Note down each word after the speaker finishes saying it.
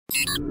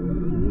Right,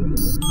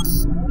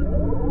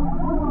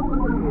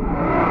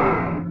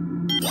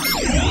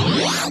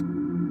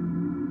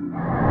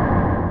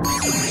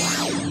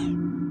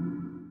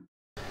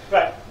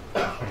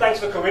 thanks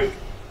for coming.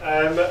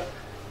 I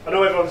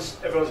know everyone's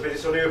busy,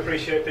 so I do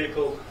appreciate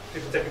people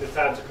taking the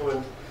time to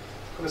come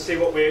and see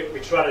what we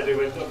try to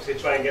do, and obviously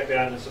try and get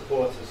behind and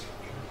support us.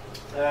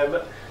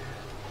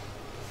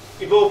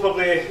 You've all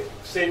probably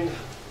seen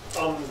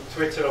on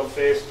Twitter, on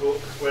Facebook,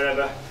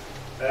 wherever,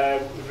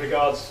 with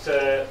regards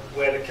to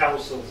where the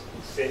council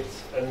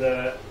sits and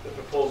the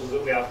proposals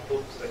that we have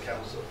put to the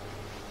council.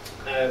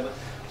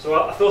 So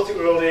I thought it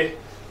were only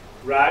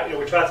right.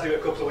 We tried to do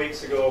it a couple of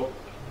weeks ago.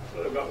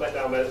 We got let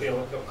down by,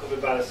 got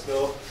covered by the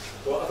snow.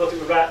 But I thought it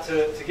was right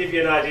to give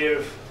you an idea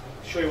of,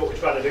 show you what we're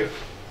trying to do,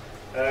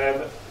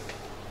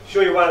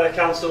 show you why the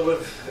council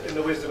have, in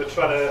the wisdom, are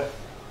trying to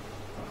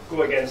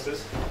go against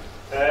us.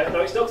 Now,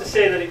 it's not to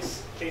say that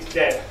it's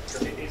dead,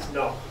 because it's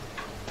not.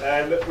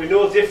 We're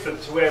no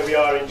different to where we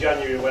are in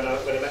January when I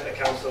met the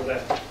council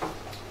then,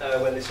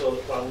 when they saw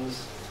the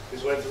plans,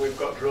 is when we've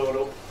got drawn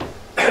up.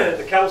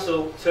 The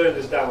council turned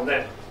us down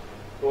then,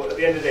 but at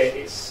the end of the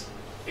day,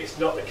 it's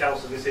not the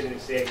council decision,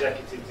 it's the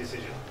executive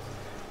decision.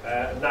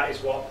 And that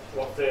is what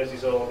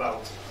Thursday's all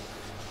about.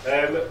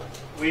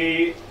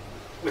 We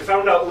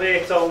found out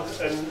late on,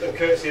 and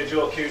courtesy of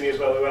Joe Cooney as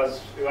well,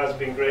 who has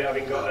been great,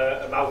 having got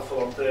a mouthful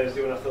on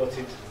Thursday when I thought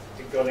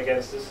he'd gone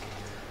against us.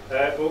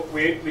 But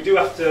we do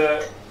have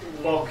to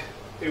log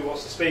who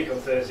wants to speak on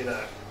Thursday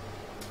night.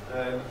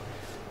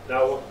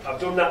 Now, I've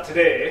done that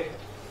today,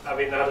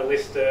 having had a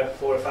list of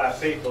 4 or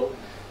 5 people,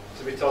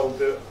 to be told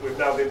that we've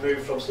now been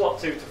moved from slot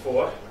 2 to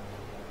 4,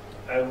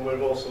 and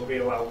we've also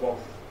been allowed 1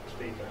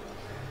 speaker.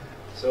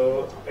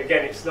 So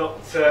again, it's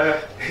not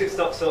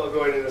sort of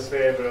going in us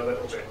favour a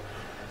little bit,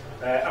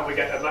 and we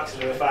get a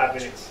maximum of 5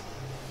 minutes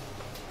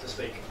to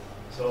speak.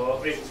 So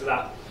read into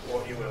that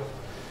what you will.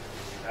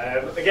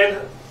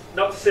 Again,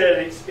 not to say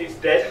that it's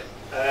dead,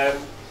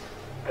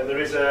 and there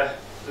is a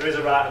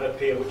right of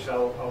appeal which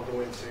I'll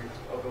go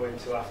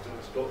into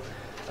afterwards. But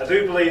I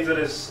do believe that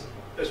as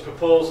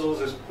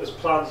proposals, as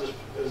plans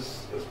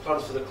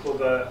for the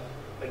club are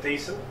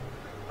decent.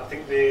 I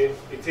think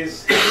it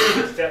is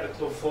to take the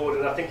club forward,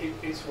 and I think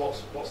it's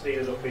what's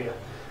needed up here.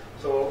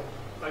 So,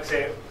 like I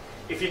say,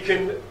 if you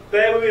can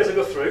bear with me as I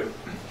go through,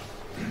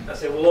 I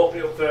say we'll open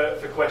it up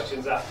for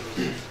questions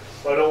afterwards.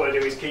 What I don't want to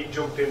do is keep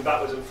jumping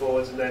backwards and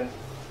forwards and then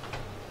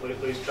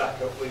lose track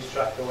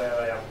of where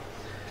I am.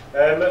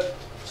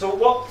 So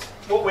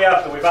what we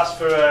have done, we've asked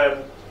for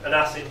an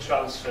asset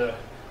transfer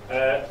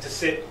to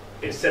sit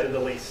instead of the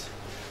lease.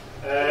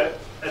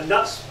 And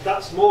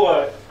that's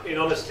more, in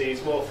honesty,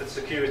 it's more for the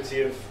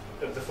security of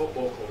the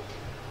football club.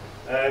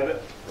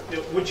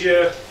 Would you,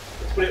 to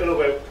put it another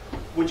way,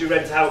 would you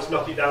rent a house,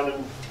 knock it down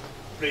and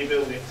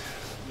rebuild it?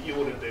 You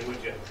wouldn't do,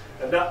 would you?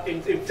 And that,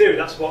 in theory,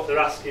 that's what they're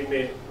asking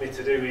me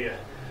to do here.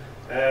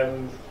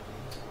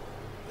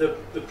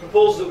 The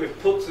proposal that we've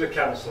put to the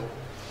council,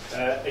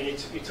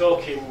 and you're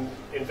talking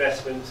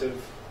investment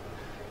of,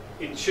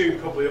 in tune,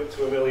 probably up to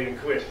 £1 million,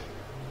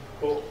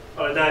 but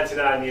on a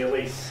 99-year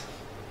lease.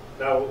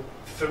 Now,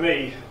 for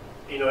me,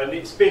 and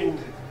it's been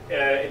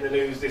in the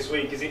news this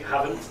week, is it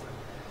Haven't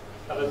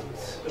and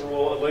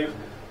Waterloo,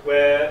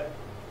 where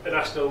a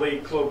National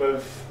League club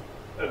are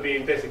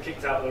being basically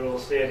kicked out of their own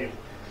stadium.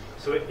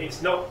 So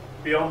it's not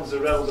beyond the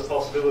realms of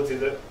possibility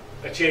that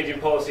a change in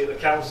policy at the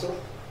council,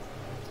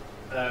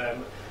 a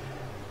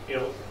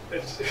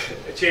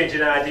change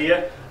in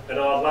idea, and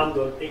our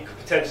landlord, it could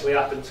potentially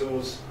happen to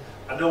us.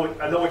 I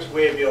know it's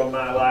way beyond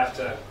my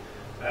lifetime,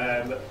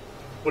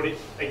 but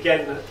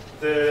again,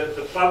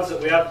 the plans that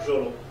we have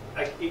drawn up,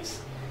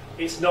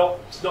 it's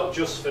not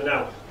just for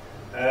now.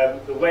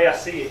 The way I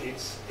see it,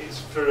 it's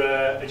for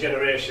a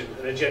generation,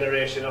 and a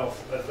generation of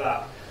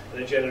that,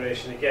 and a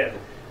generation again.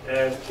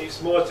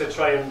 It's more to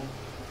try and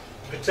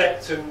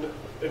protect and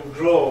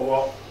grow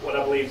what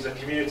I believe is a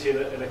community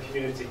and a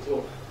community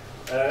club,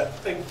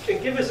 and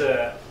give us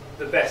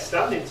the best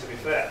standing, to be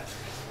fair.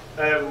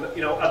 What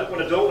I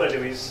don't want to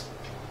do is,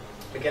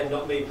 again,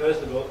 not me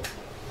personally,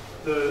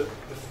 but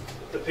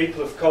the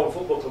people of Colne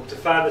Football Club to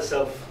find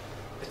themselves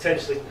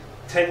potentially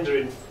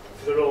tendering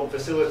for their own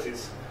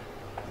facilities,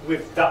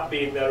 with that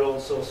being their own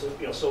source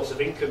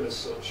of income as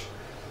such,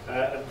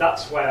 and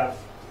that's why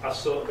I've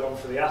sort of gone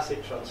for the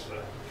asset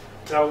transfer.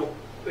 Now,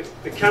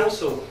 the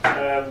council,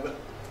 and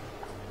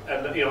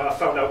I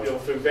found out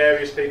through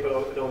various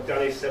people,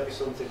 Danny sent me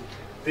something.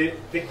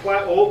 They're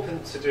quite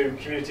open to do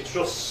community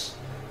trusts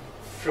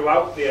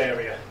throughout the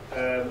area,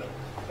 and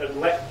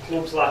let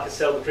clubs like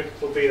the Cricket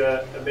Club be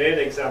a main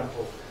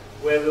example,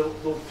 where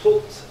they'll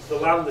put the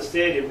land, the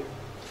stadium,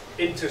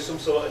 into some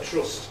sort of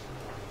trust,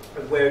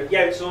 where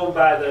it's owned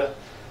by the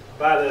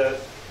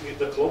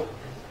club,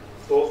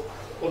 but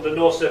under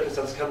no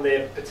circumstance can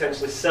they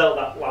potentially sell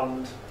that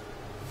land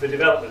for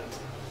development.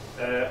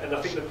 And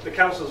I think the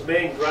council's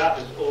main gripe,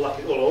 or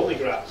only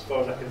gripe as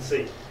far as I can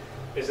see,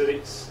 is that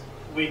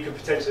we could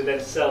potentially then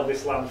sell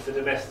this land for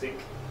domestic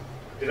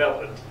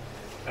development.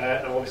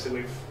 And obviously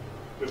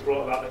we've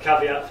brought about the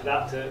caveat for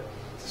that to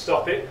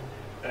stop it,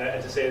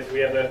 and to say if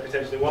we ever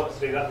potentially want to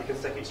do that, we can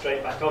stick it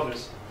straight back on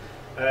us.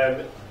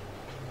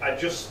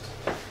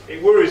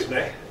 It worries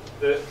me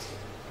that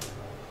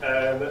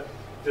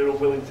they're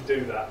unwilling to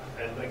do that.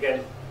 And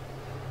again,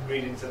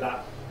 read into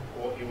that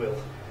what you will.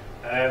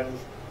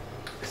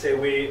 So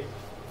we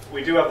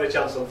do have the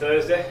chance on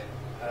Thursday,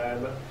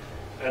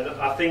 and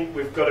I think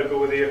we've got to go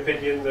with the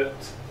opinion that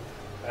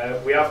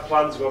we have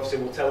plans. We obviously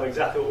will tell them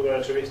exactly what we're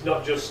going to do. It's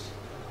not just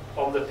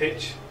on the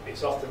pitch,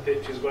 it's off the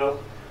pitch as well,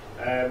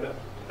 and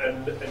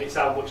it's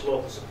how much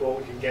local support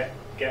we can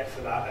get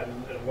for that,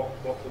 and what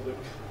public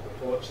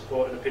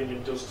support and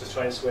opinion does to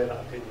try and sway that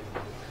opinion.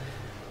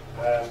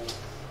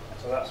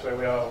 So that's where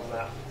we are on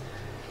that.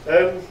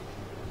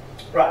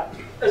 Right,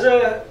 as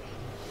a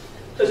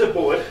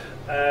board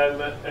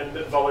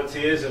and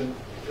volunteers, and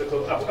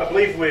I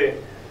believe we're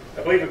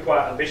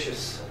quite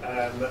ambitious,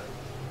 and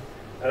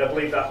I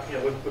believe that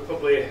we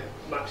probably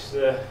match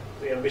the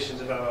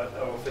ambitions of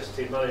our first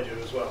team manager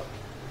as well.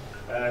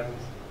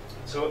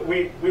 So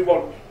we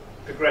want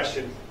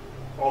progression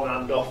on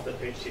and off the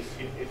pitch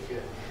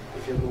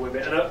if you'll go with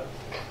it,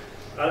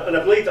 and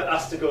I believe that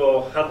has to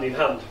go hand in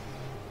hand.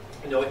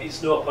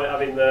 It's no point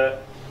having the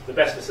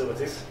best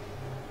facilities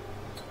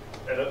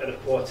and a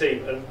poor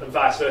team, and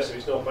vice versa.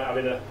 It's no point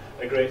having a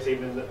great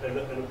team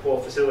and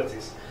poor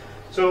facilities.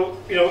 So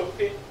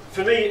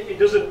for me, it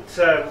doesn't.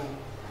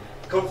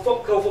 Football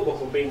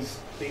club means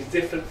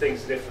different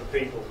things to different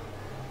people.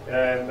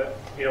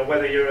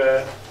 Whether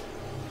you're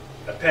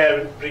a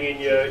parent bringing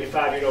your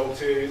 5-year-old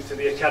to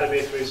the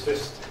academy for his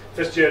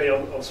first journey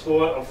on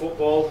sport, on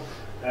football,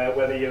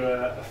 whether you're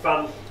a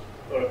fan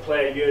or a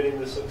player yearning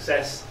the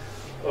success,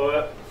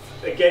 or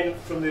again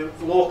from the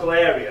local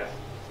area,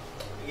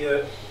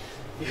 you're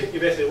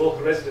basically a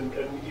local resident,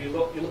 and you're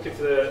looking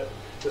for the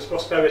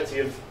prosperity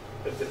of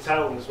the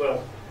town as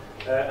well.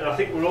 And I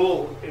think we're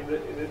all,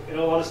 in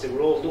all honesty,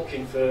 we're all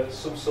looking for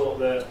some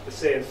sort of the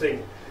same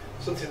thing,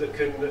 something that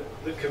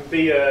can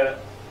be a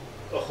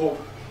hub,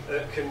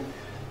 that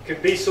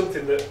can be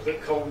something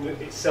that Colne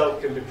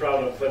itself can be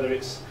proud of, whether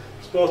it's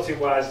sporting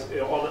wise,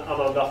 on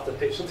and off the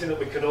pitch, something that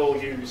we can all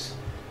use.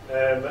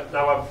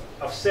 Now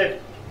I've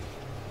said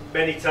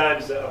many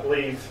times that I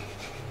believe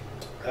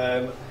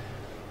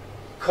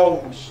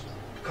Colne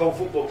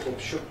Football Club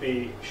should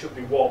be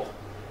one.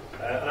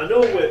 And I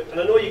know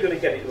you're going to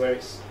get it where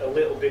it's a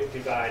little bit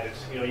divided.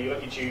 You've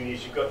got your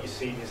juniors, you've got your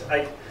seniors.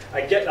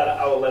 I get that at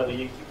our level.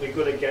 We're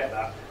going to get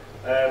that.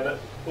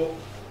 But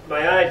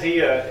my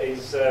idea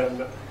is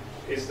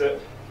that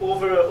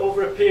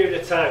over a period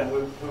of time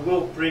we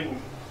will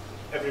bring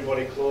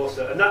everybody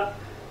closer, and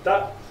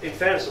that in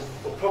fairness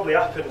will probably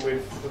happen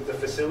with the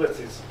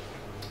facilities.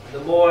 The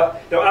more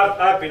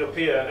I've been up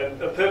here and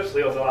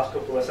purposely over the last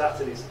couple of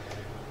Saturdays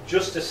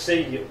just to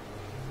see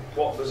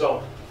what goes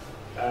on.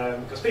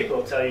 Because people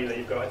will tell you that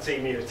you've got a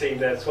team here, a team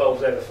there, 12s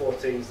there, the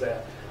 14s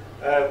there.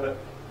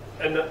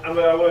 And I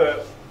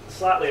were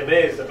slightly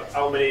amazed about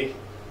how many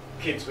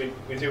kids we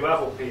do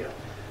have up here.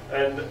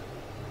 And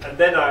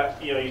then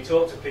you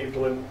talk to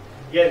people, and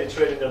they're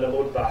training in a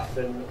mud bath,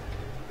 and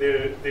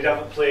they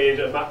haven't played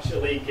a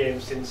league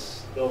game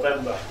since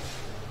November.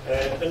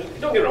 And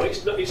don't get me wrong,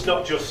 it's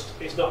not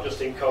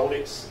just in Colne,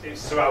 it's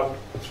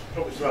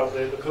probably throughout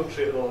the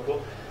country at the moment.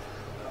 But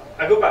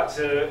I go back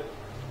to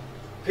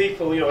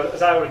people,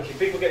 as I were a kid,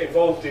 people get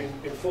involved in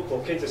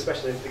football, kids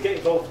especially, they get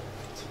involved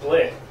to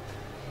play.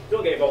 They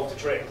don't get involved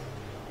to train.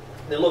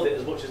 They love it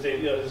as much as they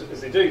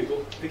do,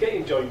 but they get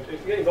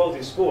involved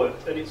in sport,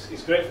 and it's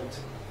great for them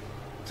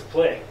to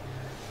play.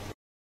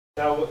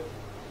 Now,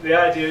 the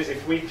idea is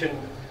if we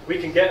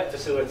can get a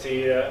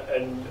facility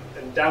and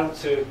down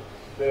to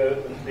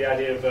the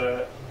idea of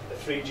a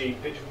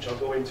 3G pitch, which I'll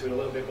go into in a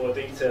little bit more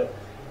detail.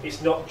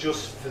 It's not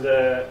just for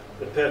the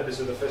purpose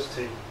of the first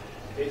team.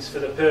 It's for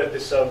the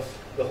purpose of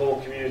the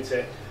whole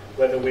community,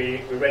 whether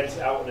we rent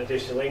it out on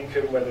additional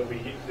income, whether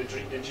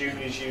the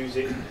juniors use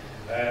it,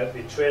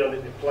 they train on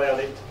it, they play on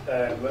it,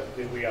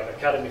 we have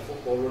academy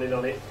football running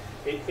on it.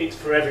 It's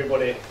for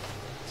everybody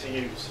to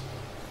use.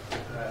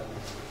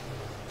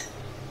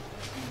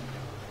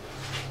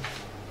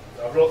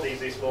 I wrote these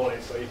this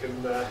morning, so you can.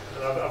 And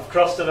I've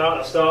crossed them out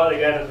and I've started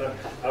again, and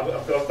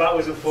I've gone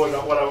backwards and forwards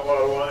on what I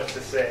wanted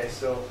to say.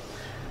 So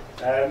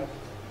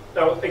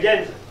now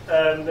again,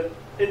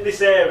 in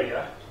this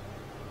area,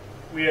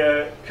 we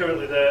are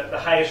currently the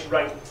highest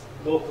ranked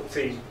local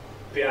team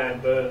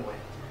behind Burnley.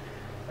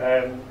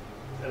 And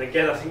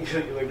again, I think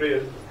you'll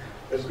agree,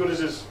 as good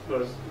as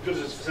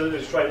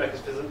facilities, try and make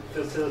as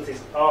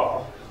facilities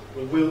are,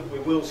 we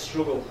will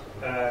struggle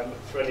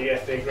for any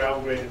FA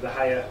ground grading the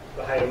higher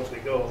up we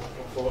go,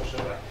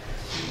 unfortunately.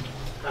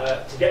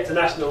 To get to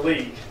National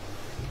League,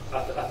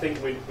 I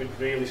think we'd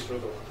really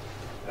struggle.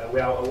 We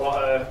have a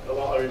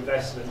lot of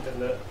investment,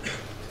 and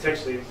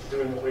potentially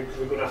doing what we're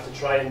going to have to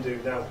try and do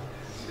now.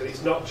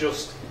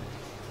 Because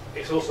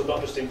it's also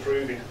not just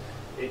improving.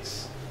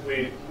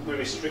 We're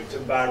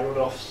restricted by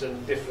run-offs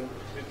and different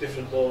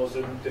laws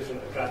and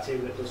different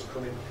criteria that does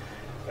come in.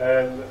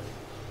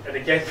 And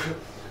again,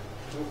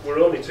 we're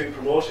only 2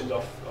 promotions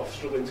off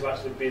struggling to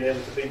actually being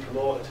able to be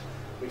promoted,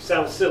 which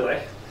sounds silly,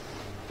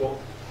 but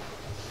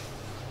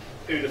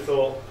who'd have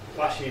thought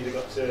last year they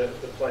got to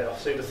the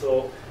playoffs? Who'd have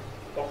thought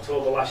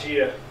October last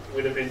year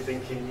we'd have been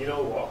thinking, you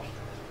know what,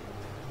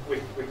 we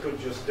could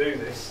just do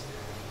this.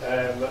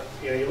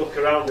 You know, you look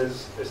around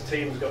as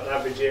teams got an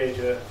average age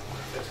of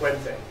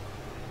 20.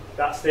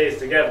 That stays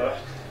together.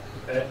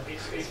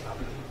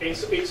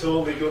 It's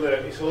only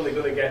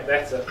gonna get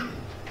better.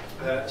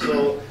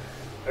 So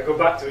I go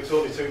back to it's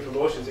only 2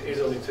 promotions. It is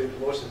only 2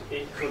 promotions.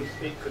 It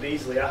could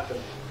easily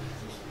happen.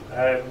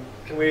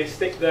 Can we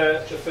stick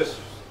the first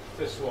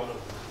one on?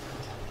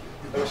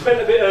 Now, we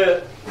spent a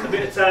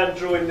bit of time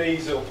drawing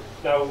these up.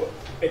 Now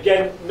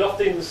again,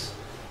 nothing's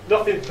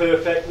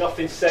perfect,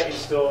 nothing's set in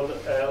stone.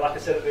 Like I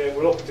said at the end,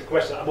 we're open to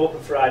questions. I'm open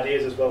for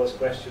ideas as well as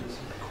questions.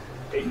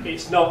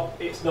 It's not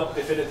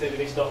definitive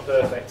and it's not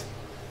perfect.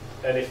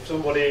 And if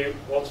somebody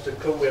wants to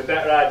come with a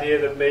better idea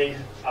than me,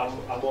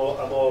 I'm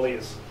all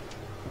ears.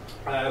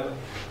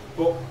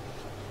 But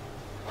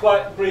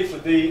quite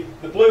briefly,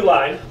 the blue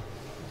line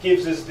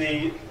gives us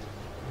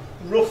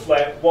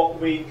roughly what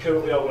we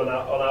currently own on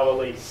our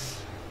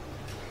lease.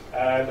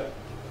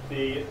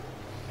 The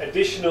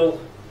additional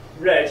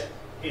red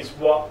is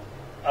what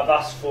I've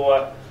asked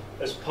for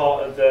as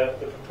part of the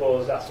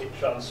proposed asset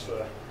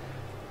transfer.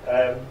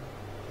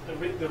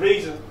 The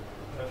reason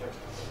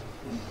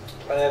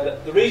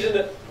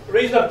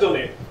I've done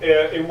it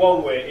in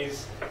one way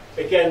is,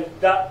 again,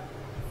 that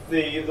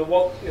the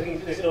one I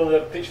think is on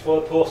the picture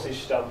for the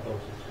postage stamp.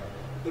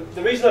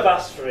 The reason I've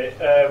asked for it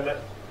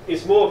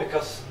is more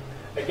because,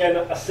 again,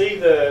 I see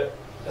the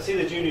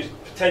juniors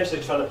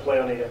potentially trying to play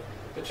on here,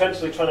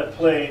 potentially trying to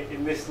play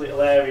in this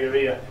little area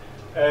here,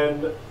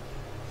 and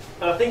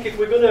I think if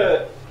we're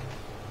gonna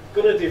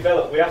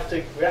develop, we have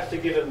to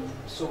give them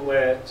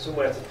somewhere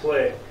to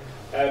play.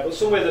 But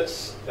somewhere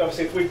that's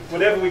obviously,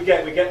 whenever we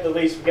get the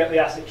lease, we get the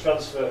asset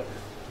transfer.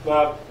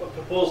 My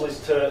proposal is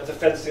to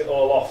fence it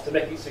all off, to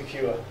make it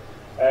secure,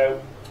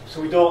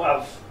 so we don't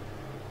have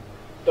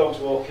dogs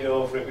walking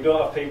over it. We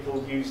don't have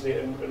people using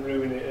it and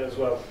ruining it as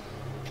well.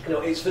 You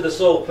know, it's for the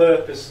sole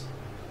purpose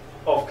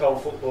of Colne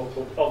Football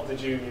Club, of the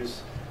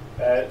juniors,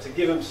 to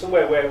give them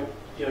somewhere where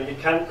you know you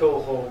can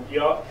call home.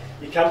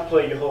 You can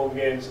play your home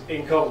games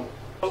in Colne.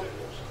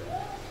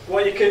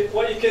 What you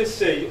can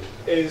see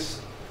is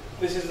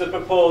this is the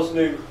proposed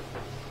new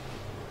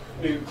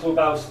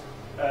clubhouse,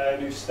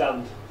 new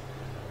stand,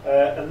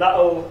 and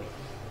that'll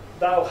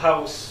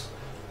house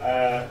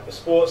a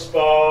sports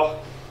bar,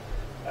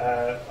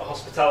 a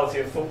hospitality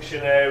and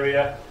function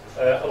area,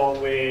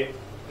 along with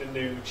the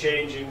new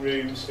changing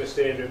rooms, first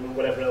aid room, and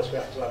whatever else we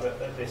have to have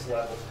at this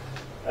level.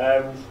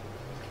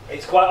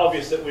 It's quite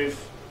obvious that we've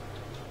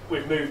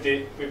moved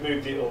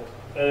it up,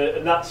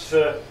 and that's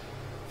for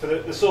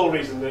the sole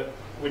reason that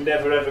we're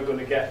never ever going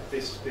to get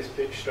this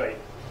pitch straight.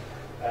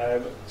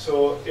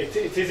 So it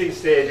is in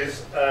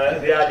stages.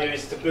 The idea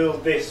is to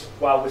build this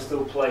while we're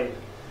still playing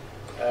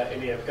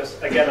in here, because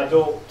again, I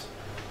don't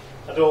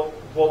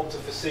want to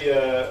foresee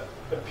a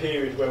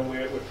period when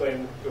we're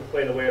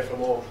playing away from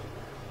home,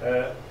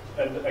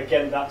 and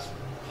again, that's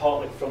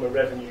partly from a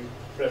revenue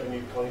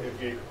point of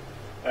view.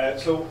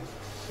 So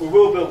we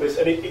will build this,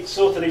 and it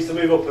sort of needs to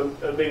move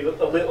up and be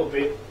a little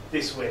bit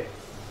this way,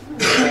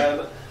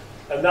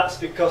 and that's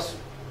because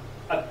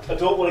I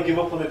don't want to give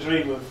up on the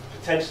dream of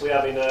potentially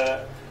having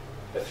a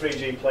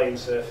 3G playing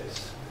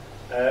surface.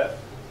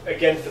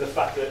 Again, for the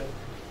fact that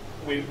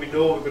we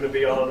know we're going to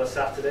be on a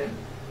Saturday,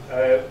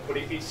 but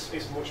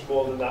it's much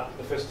more than that.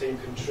 The first team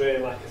can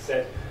train, like I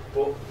said,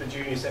 but the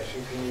junior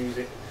section can use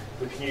it.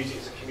 We can use it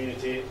as a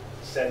community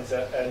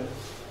centre, and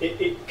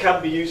it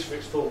can be used for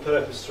its full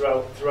purpose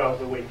throughout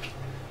the week.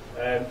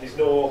 There's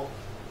no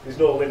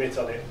limit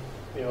on it.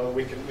 You know,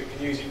 we can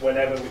use it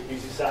whenever. We can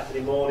use it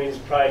Saturday mornings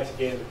prior to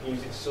games. We can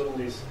use it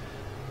Sundays.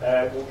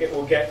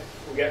 We'll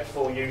get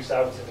full use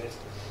out of it.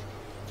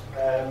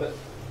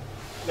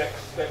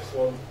 Next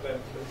one, then,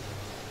 please.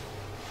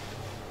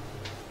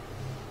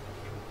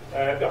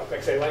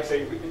 Like I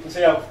say, you can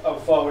see how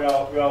far we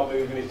are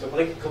moving it up. I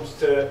think it comes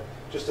to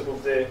just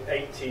above the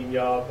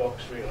 18-yard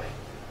box, really.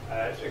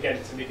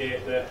 Again, to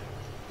negate the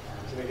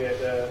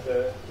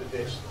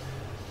dish.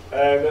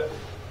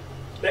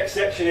 Next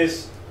section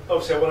is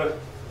obviously I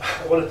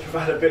want to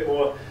provide a bit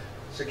more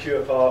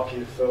secure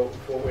parking for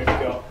what we've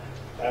got,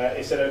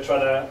 instead of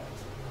trying to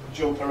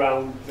jump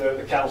around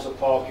the council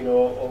parking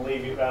or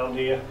leave it around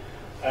here.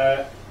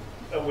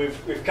 And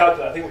we've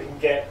calculated, I think we can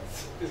get,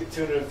 is it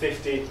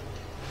 250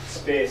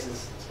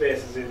 spaces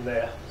in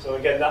there. So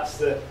again, that's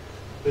the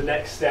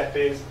next step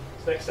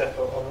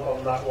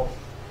on that one.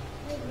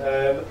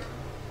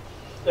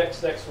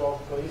 Next one,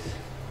 please.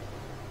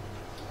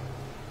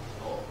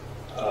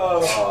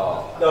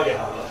 No,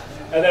 yeah.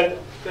 And then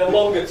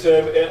longer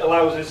term, it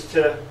allows us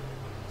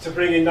to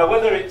bring in, now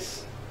whether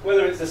it's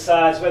the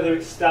sides, whether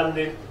it's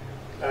standing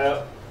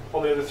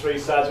on the other 3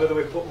 sides, whether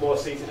we put more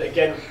seats in,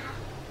 again,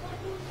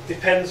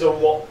 depends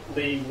on what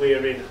league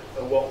we're in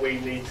and what we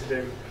need to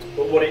do.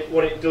 But what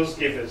it does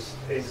give us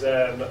is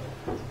the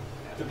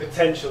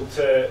potential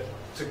to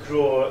to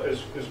grow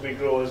as we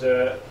grow as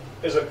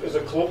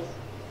a club.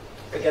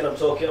 Again, I'm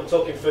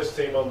talking first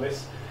team on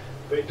this,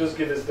 but it does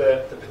give us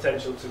the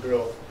potential to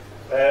grow.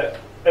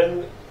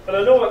 And I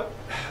know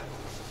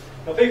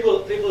now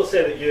people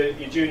say that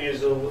your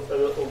juniors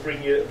will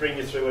bring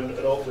you through and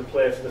hopefully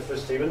play for the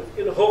first team,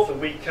 and hopefully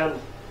we can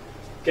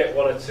get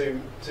one or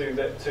two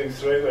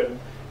through, and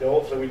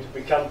hopefully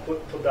we can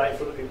put that in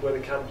front of people where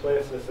they can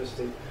play for the first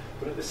team.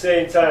 But at the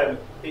same time,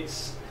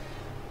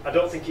 I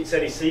don't think it's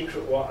any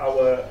secret what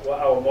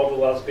our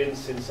model has been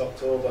since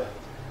October.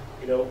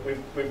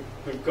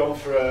 We've gone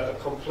for a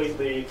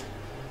completely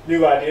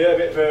new idea, a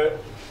bit of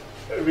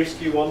a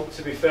risky one,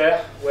 to be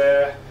fair,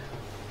 where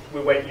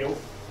we went young,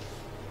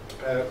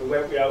 we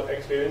went without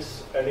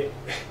experience, and it,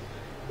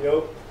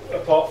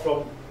 apart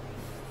from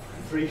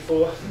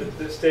 3-4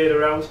 that stayed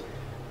around,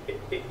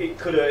 it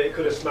could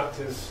have smacked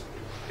us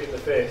in the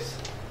face.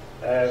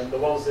 The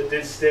ones that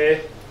did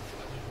stay,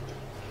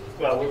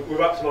 well, we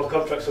wrapped them on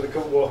contract so they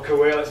couldn't walk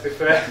away. Let's be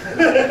fair.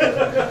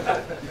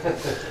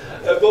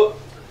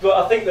 But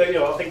I think that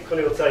I think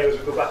Colne will tell you as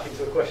we go back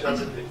into the question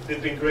answer,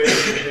 they've been great.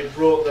 They've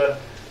brought the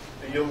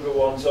younger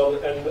ones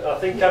on, and I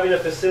think having a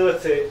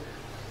facility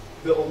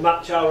that will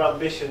match our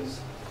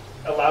ambitions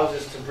allows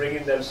us to bring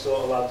in them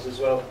sort of lads as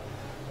well.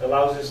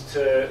 Allows us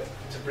to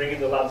bring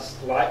in the lads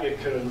like your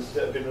Currans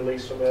that have been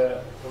released from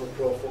a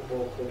pro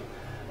football club.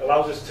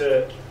 Allows us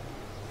the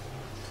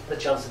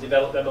chance to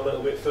develop them a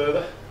little bit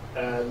further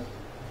and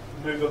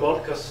move them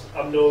on, because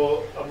I'm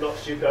not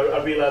stupid.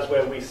 I realise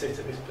where we sit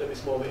at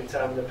this moment in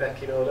time in the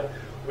pecking order.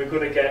 We're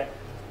going to get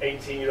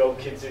 18-year-old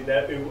kids in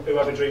there who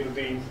have a dream of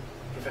being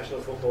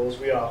professional footballers.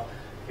 We are,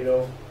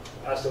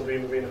 I still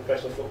dream of being a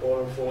professional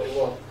footballer. I'm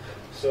 41,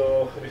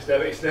 so it's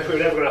never going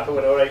to happen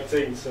when I'm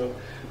 18. So,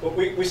 but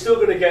we're still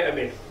going to get them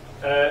in,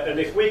 and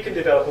if we can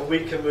develop and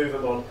we can move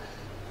them on,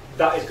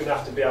 that is going to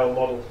have to be our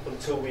model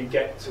until we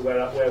get to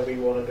where we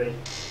want to be.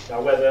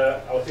 Now, whether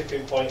our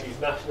tipping point is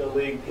National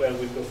League, where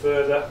we go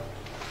further,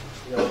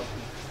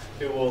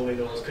 who only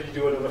knows? Could you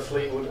do another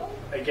Fleetwood?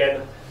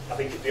 Again, I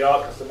think it'd be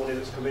hard because the money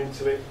that's come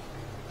into it.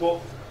 But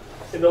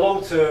in the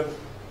long term,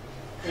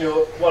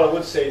 what I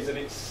would say is that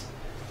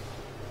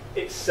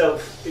it's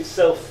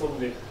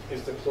self-funded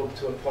is the club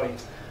to a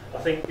point. I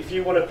think if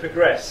you want to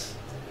progress,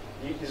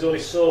 there's only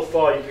so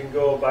far you can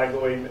go by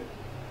going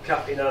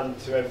cap in hand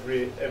to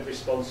every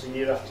sponsor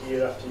year after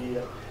year after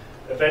year.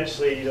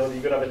 Eventually, you're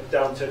going to have a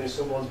downturn in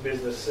someone's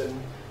business,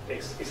 and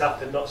it's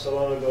happened not so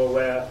long ago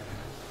where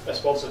a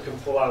sponsor can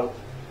pull out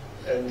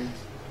and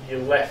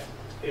you're left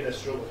in a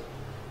struggle.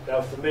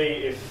 Now, for me,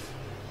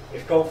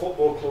 if Colne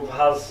Football Club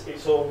has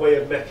its own way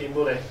of making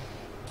money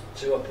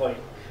to a point,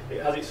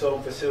 it has its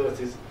own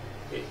facilities,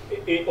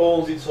 it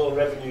owns its own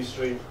revenue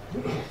stream.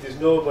 There's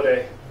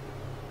nobody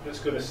that's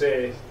going to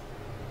say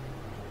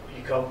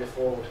you can't go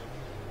forward.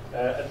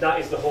 And that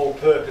is the whole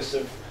purpose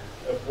of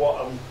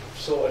what I'm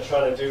sort of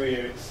trying to do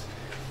here.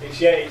 It's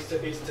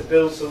to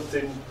build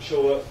something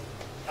short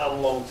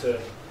and long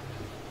term,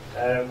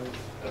 and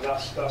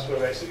that's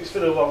where it's for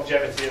the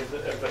longevity of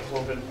the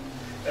club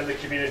and the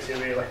community,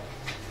 really.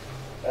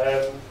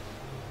 And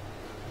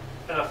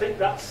I think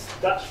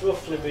that's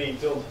roughly me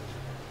done.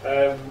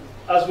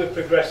 As we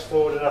progress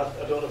forward, and I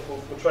don't know if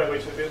we'll try and go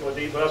into a bit more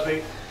deep, but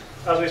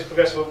as we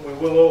progress forward, we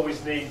will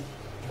always need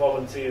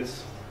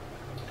volunteers.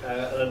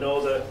 And I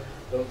know that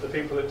the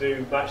people that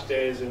do match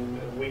days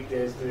and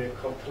weekdays, they're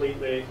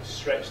completely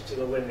stretched to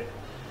the limit.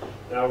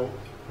 Now,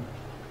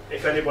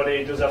 if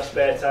anybody does have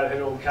spare time,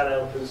 anyone can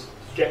help us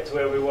get to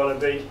where we want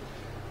to be,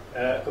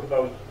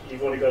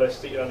 you've only got to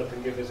stick your hand up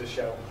and give us a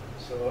shout.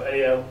 So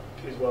any help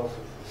is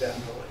welcome,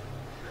 definitely.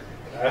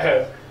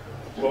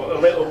 But a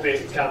little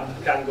bit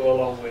can go a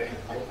long way.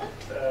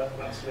 But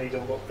that's me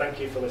done. But thank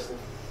you for listening.